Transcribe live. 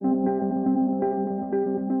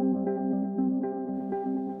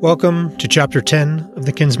Welcome to Chapter 10 of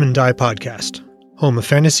the Kinsmen Die podcast, home of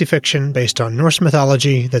fantasy fiction based on Norse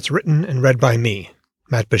mythology that's written and read by me,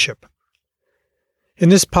 Matt Bishop. In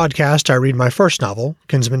this podcast, I read my first novel,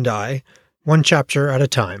 Kinsmen Die, one chapter at a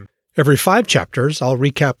time. Every 5 chapters, I'll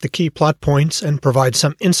recap the key plot points and provide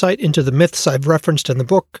some insight into the myths I've referenced in the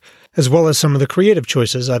book, as well as some of the creative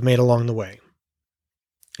choices I've made along the way.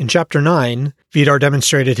 In Chapter 9, Vidar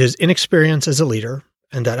demonstrated his inexperience as a leader,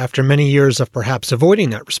 and that after many years of perhaps avoiding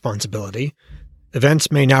that responsibility,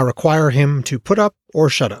 events may now require him to put up or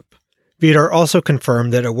shut up. Vidar also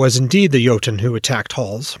confirmed that it was indeed the Jotun who attacked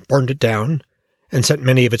Halls, burned it down, and sent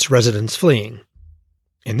many of its residents fleeing.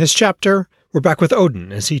 In this chapter, we're back with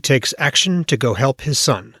Odin as he takes action to go help his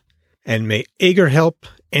son. And may Aegir help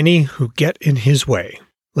any who get in his way.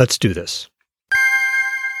 Let's do this.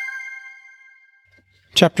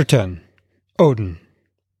 Chapter 10. Odin.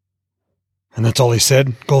 And that's all he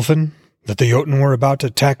said, Gulfin? That the Jotun were about to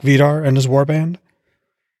attack Vidar and his warband?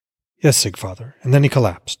 Yes, Sigfather, and then he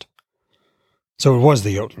collapsed. So it was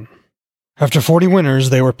the Jotun. After 40 winners,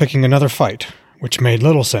 they were picking another fight, which made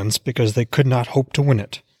little sense because they could not hope to win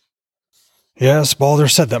it. Yes, Baldur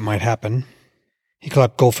said that might happen. He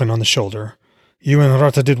clapped Gulfin on the shoulder. You and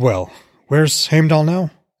Rota did well. Where's Heimdall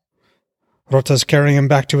now? Rota's carrying him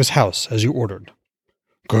back to his house, as you ordered.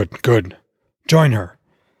 Good, good. Join her.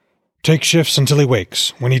 Take shifts until he wakes.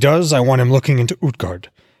 When he does, I want him looking into Utgard,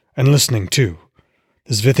 and listening too.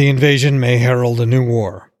 This Vithi invasion may herald a new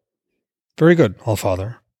war. Very good,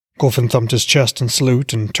 Allfather. Gulfin thumped his chest in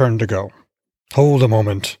salute and turned to go. Hold a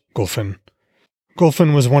moment, Gulfin.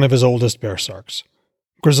 Gulfin was one of his oldest bearsarks.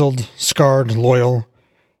 Grizzled, scarred, loyal,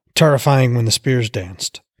 terrifying when the spears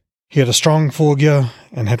danced. He had a strong Fulgia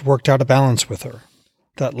and had worked out a balance with her.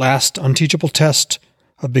 That last unteachable test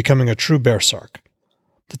of becoming a true bearsark.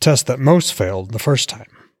 The test that most failed the first time.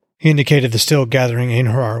 He indicated the still gathering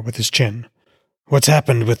Einherjar with his chin. What's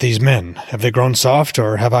happened with these men? Have they grown soft,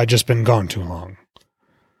 or have I just been gone too long?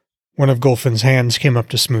 One of Gulfin's hands came up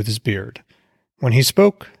to smooth his beard. When he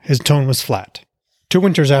spoke, his tone was flat. 2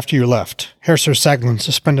 winters after you left, Herr Sir Saglin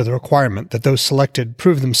suspended the requirement that those selected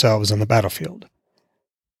prove themselves on the battlefield.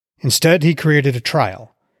 Instead, he created a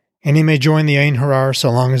trial. Any may join the Einherjar so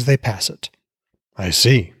long as they pass it. I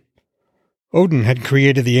see. Odin had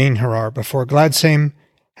created the Einherjar before Gladsheim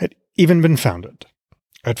had even been founded.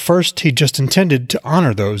 At first, he just intended to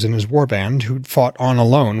honor those in his warband who'd fought on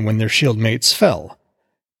alone when their shield mates fell.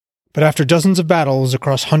 But after dozens of battles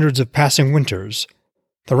across hundreds of passing winters,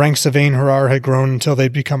 the ranks of Einherjar had grown until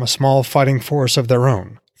they'd become a small fighting force of their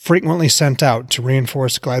own, frequently sent out to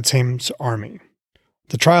reinforce Gladsheim's army.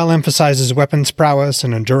 The trial emphasizes weapons prowess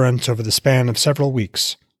and endurance over the span of several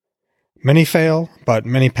weeks. Many fail, but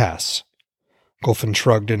many pass. Gulfin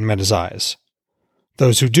shrugged and met his eyes.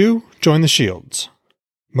 Those who do, join the shields.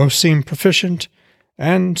 Most seem proficient,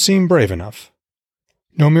 and seem brave enough.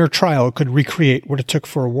 No mere trial could recreate what it took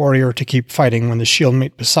for a warrior to keep fighting when the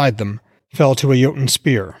shieldmate beside them fell to a Jotun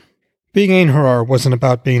spear. Being Einherjar wasn't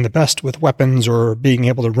about being the best with weapons or being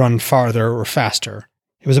able to run farther or faster.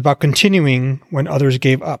 It was about continuing when others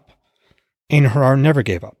gave up. Einherjar never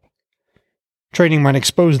gave up. Training might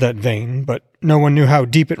expose that vein, but no one knew how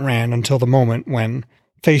deep it ran until the moment when,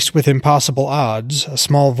 faced with impossible odds, a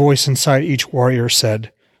small voice inside each warrior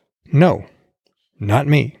said, No, not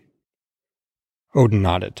me. Odin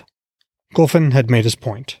nodded. Gulfin had made his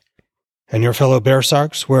point. And your fellow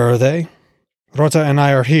bearsarks, where are they? Rota and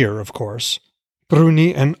I are here, of course.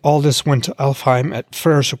 Bruni and Aldous went to Alfheim at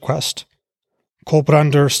Freyr's request.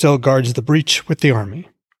 Kolbrandr still guards the breach with the army.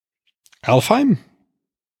 Alfheim?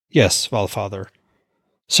 Yes, Valfather.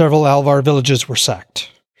 Several Alvar villages were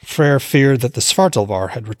sacked. Freyr feared that the Svartalvar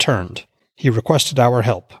had returned. He requested our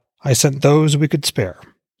help. I sent those we could spare.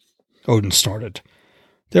 Odin snorted.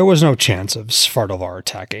 There was no chance of Svartalvar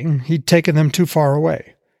attacking. He'd taken them too far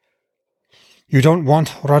away. You don't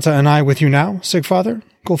want Rata and I with you now, Sigfather?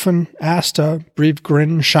 Gulfin asked, a brief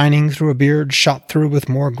grin shining through a beard shot through with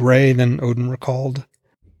more gray than Odin recalled.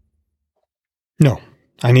 No.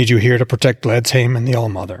 I need you here to protect Gladsheim and the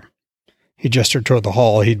Allmother. He gestured toward the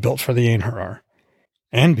hall he'd built for the Einherjar.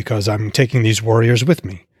 And because I'm taking these warriors with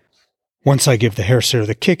me. Once I give the Hersir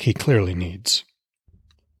the kick he clearly needs.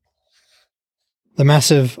 The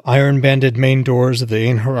massive, iron-banded main doors of the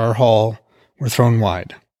Einherjar hall were thrown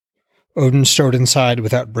wide. Odin strode inside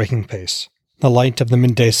without breaking pace. The light of the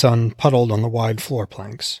midday sun puddled on the wide floor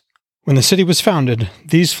planks. When the city was founded,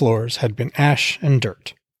 these floors had been ash and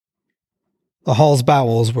dirt. The hall's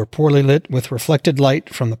bowels were poorly lit with reflected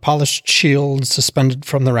light from the polished shields suspended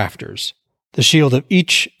from the rafters. The shield of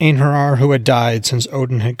each Einherjar who had died since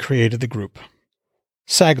Odin had created the group.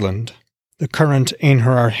 Sagland, the current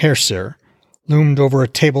Einherjar Hersir, loomed over a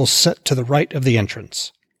table set to the right of the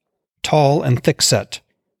entrance. Tall and thick-set,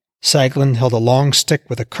 Saglin held a long stick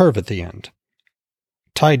with a curve at the end.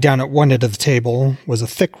 Tied down at one end of the table was a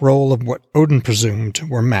thick roll of what Odin presumed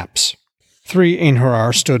were maps. 3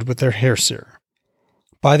 Einherjar stood with their Hersir.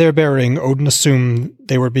 By their bearing, Odin assumed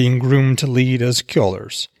they were being groomed to lead as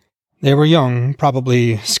kjolers. They were young,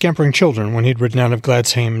 probably scampering children when he'd ridden out of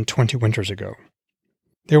Gladsheim 20 winters ago.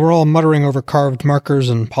 They were all muttering over carved markers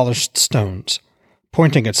and polished stones,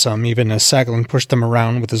 pointing at some even as Saglin pushed them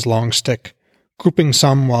around with his long stick, grouping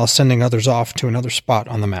some while sending others off to another spot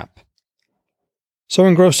on the map. So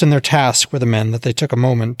engrossed in their task were the men that they took a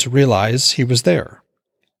moment to realize he was there.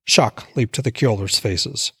 Shock leaped to the kjolers'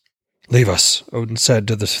 faces. "Leave us," Odin said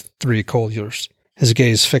to the 3 kjolers, his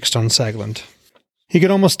gaze fixed on Saglin. He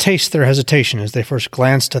could almost taste their hesitation as they first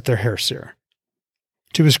glanced at their Hersir.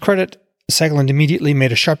 To his credit, Saglin immediately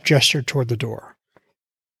made a sharp gesture toward the door.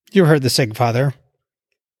 "You heard the Sigfather."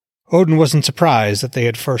 Odin wasn't surprised that they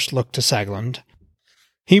had first looked to Saglin.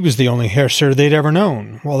 He was the only Hersir they'd ever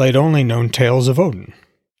known, while they'd only known tales of Odin.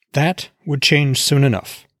 That would change soon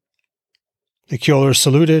enough. The kjolers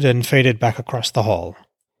saluted and faded back across the hall.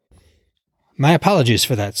 "My apologies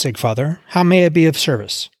for that, Sigfather. How may I be of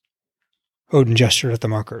service?" Odin gestured at the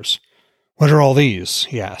markers. "What are all these?"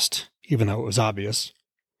 he asked, even though it was obvious.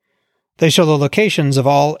 "They show the locations of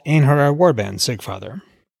all Einherjar warbands, Sigfather."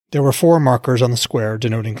 There were 4 markers on the square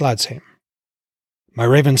denoting Gladsheim. "My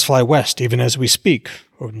ravens fly west even as we speak,"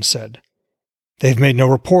 Odin said. "They've made no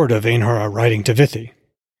report of Einherjar riding to Vithi."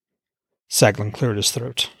 Saglin cleared his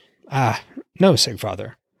throat. No,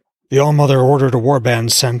 Sigfather. The Allmother ordered a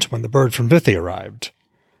warband sent when the bird from Vithi arrived.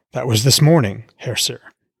 That was this morning, Hersir.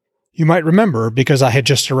 You might remember, because I had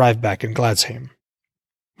just arrived back in Gladsheim.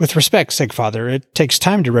 With respect, Sigfather, it takes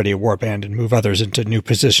time to ready a warband and move others into new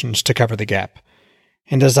positions to cover the gap.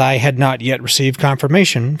 And as I had not yet received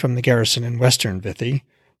confirmation from the garrison in western Vithi,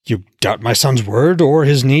 you doubt my son's word or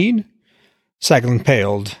his need? Saglin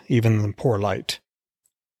paled, even in the poor light.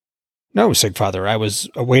 No, Sigfather, I was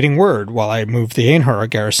awaiting word while I moved the Einherjar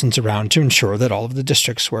garrisons around to ensure that all of the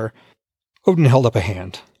districts were... Odin held up a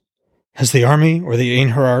hand. Has the army or the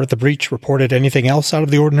Einherjar at the breach reported anything else out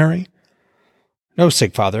of the ordinary? No,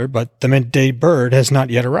 Sigfather, but the midday bird has not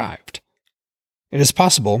yet arrived. It is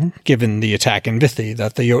possible, given the attack in Vithi,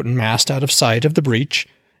 that the Jotun massed out of sight of the breach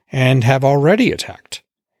and have already attacked.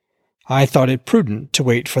 I thought it prudent to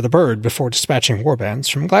wait for the bird before dispatching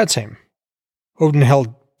warbands from Gladsheim. Odin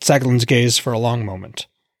held Saglin's gaze for a long moment.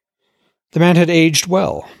 The man had aged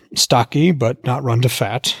well, stocky but not run to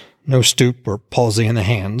fat, no stoop or palsy in the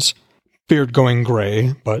hands, beard going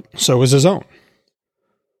gray, but so was his own.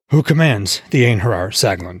 Who commands the Einherjar,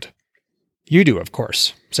 Saglin? You do, of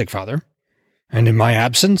course, Sigfather. And in my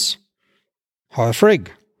absence?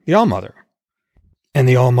 Frigg, the Allmother. And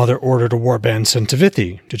the Allmother ordered a warband sent to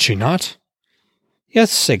Vithi, did she not?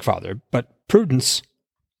 Yes, Sigfather, but prudence...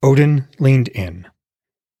 Odin leaned in,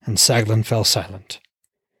 and Saglin fell silent.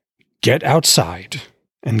 Get outside,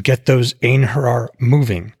 and get those Einherjar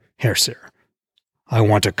moving, Hersir. I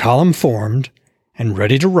want a column formed and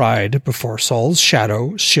ready to ride before Saul's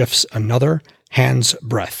shadow shifts another hand's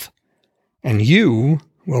breadth. And you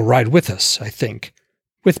will ride with us, I think.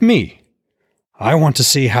 With me. I want to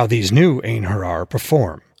see how these new Einherjar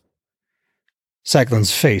perform.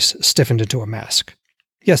 Saglin's face stiffened into a mask.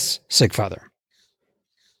 Yes, Sigfather.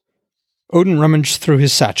 Odin rummaged through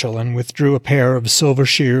his satchel and withdrew a pair of silver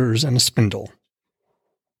shears and a spindle.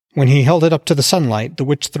 When he held it up to the sunlight, the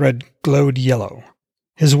witch thread glowed yellow.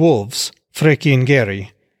 His wolves, Freki and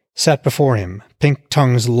Geri, sat before him, pink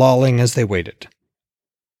tongues lolling as they waited.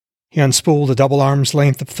 He unspooled a double arm's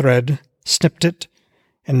length of thread, snipped it,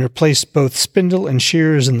 and replaced both spindle and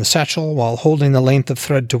shears in the satchel while holding the length of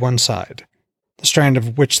thread to one side. The strand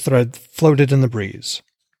of witch thread floated in the breeze.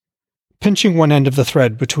 Pinching one end of the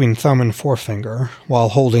thread between thumb and forefinger, while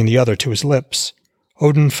holding the other to his lips,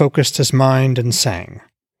 Odin focused his mind and sang.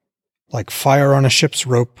 Like fire on a ship's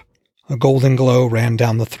rope, a golden glow ran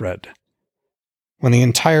down the thread. When the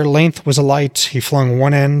entire length was alight, he flung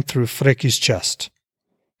one end through Freki's chest.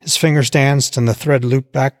 His fingers danced, and the thread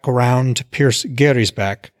looped back around to pierce Geri's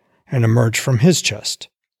back and emerge from his chest.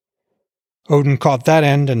 Odin caught that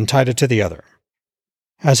end and tied it to the other.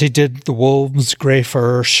 As he did, the wolves' gray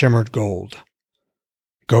fur shimmered gold.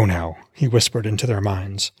 Go now, he whispered into their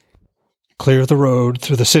minds. Clear the road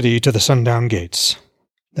through the city to the sundown gates.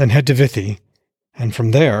 Then head to Vithi, and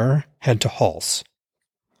from there head to Hals.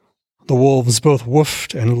 The wolves both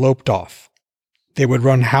woofed and loped off. They would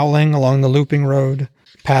run howling along the looping road,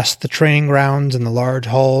 past the training grounds and the large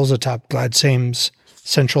halls atop Gladsheim's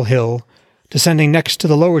central hill, descending next to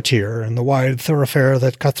the lower tier and the wide thoroughfare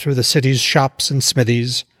that cut through the city's shops and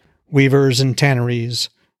smithies, weavers and tanneries,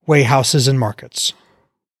 weighhouses and markets.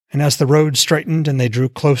 And as the road straightened and they drew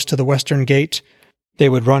close to the western gate, they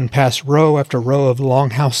would run past row after row of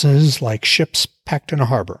longhouses like ships packed in a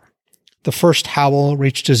harbor. The first howl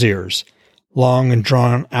reached his ears, long and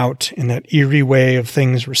drawn out in that eerie way of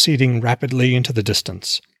things receding rapidly into the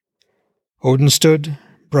distance. Odin stood,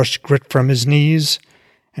 brushed grit from his knees,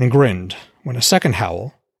 and grinned when a second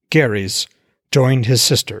howl, Gary's, joined his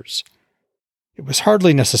sister's. It was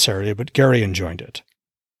hardly necessary, but Garion joined it.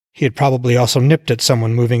 He had probably also nipped at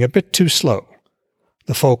someone moving a bit too slow.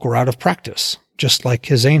 The folk were out of practice, just like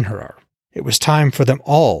his Einherjar. It was time for them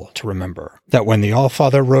all to remember that when the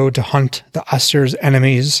Allfather rode to hunt the Aesir's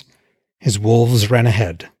enemies, his wolves ran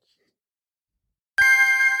ahead.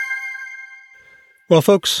 Well,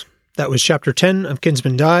 folks, that was Chapter 10 of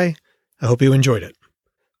Kinsmen Die. I hope you enjoyed it.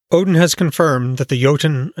 Odin has confirmed that the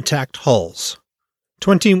Jotun attacked Hulls.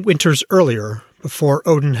 20 winters earlier, before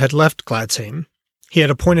Odin had left Gladsheim, he had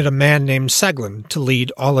appointed a man named Saglin to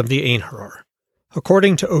lead all of the Einherjar.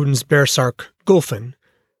 According to Odin's Bearsark Gulfin,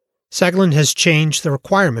 Saglin has changed the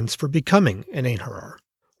requirements for becoming an Einherjar.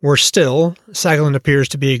 Worse still, Saglin appears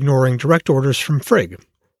to be ignoring direct orders from Frigg,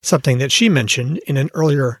 something that she mentioned in an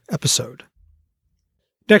earlier episode.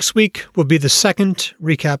 Next week will be the second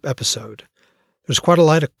recap episode. There's quite a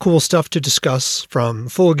lot of cool stuff to discuss, from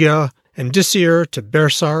Fulgia and Disir to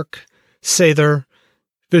Bearsark, Seither,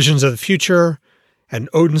 Visions of the Future, and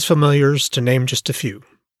Odin's familiars, to name just a few.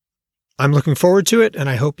 I'm looking forward to it, and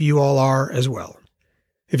I hope you all are as well.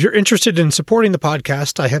 If you're interested in supporting the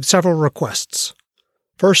podcast, I have several requests.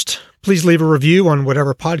 First, please leave a review on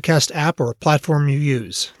whatever podcast app or platform you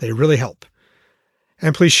use. They really help.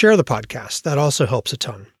 And please share the podcast. That also helps a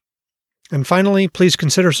ton. And finally, please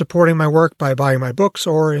consider supporting my work by buying my books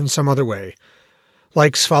or in some other way.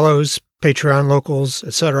 Likes, follows, Patreon locals,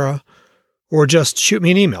 etc. Or just shoot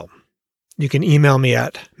me an email. You can email me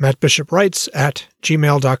at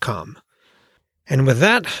mattbishopwrites@gmail.com. And with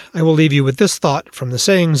that, I will leave you with this thought from the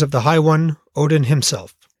sayings of the High One, Odin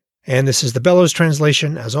himself. And this is the Bellows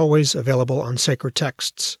translation, as always, available on Sacred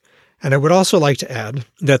Texts. And I would also like to add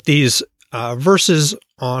that these verses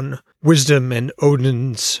on wisdom and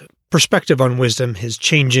Odin's perspective on wisdom, his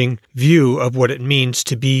changing view of what it means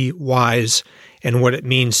to be wise and what it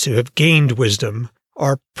means to have gained wisdom,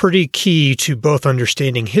 are pretty key to both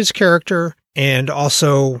understanding his character and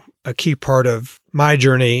also a key part of my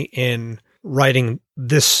journey in writing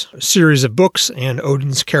this series of books and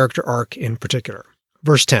Odin's character arc in particular.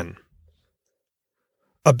 Verse 10.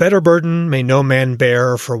 A better burden may no man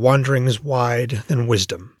bear for wanderings wide than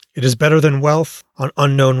wisdom. It is better than wealth on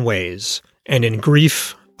unknown ways, and in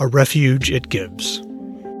grief a refuge it gives.